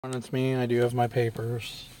It's me. I do have my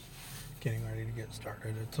papers. Getting ready to get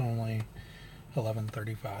started. It's only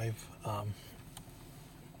 11:35.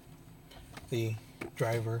 The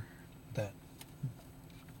driver that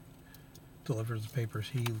delivers the papers,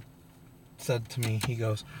 he said to me, he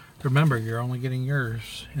goes, "Remember, you're only getting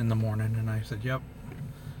yours in the morning." And I said, "Yep."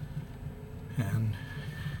 And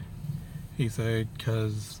he said,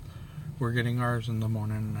 "Because we're getting ours in the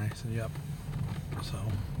morning." And I said, "Yep." So,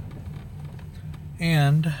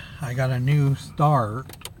 and I got a new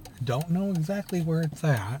start. Don't know exactly where it's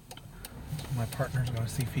at. My partner's going to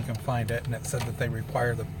see if he can find it, and it said that they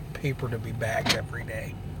require the paper to be bagged every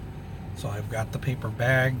day. So I've got the paper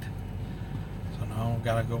bagged. So now I've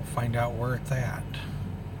got to go find out where it's at.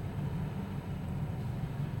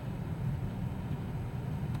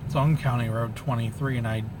 It's on County Road 23, and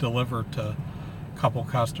I deliver to a couple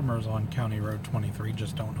customers on County Road 23.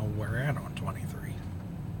 Just don't know where at on 23.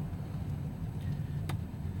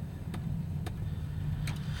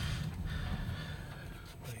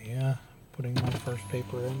 But yeah, putting my first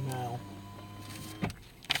paper in now.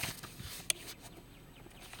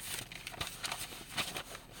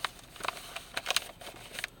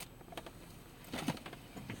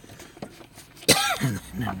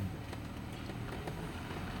 In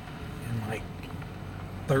like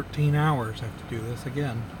 13 hours I have to do this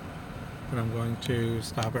again. But I'm going to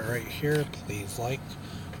stop it right here. Please like,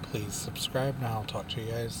 please subscribe, and I'll talk to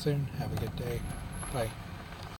you guys soon. Have a good day. Bye.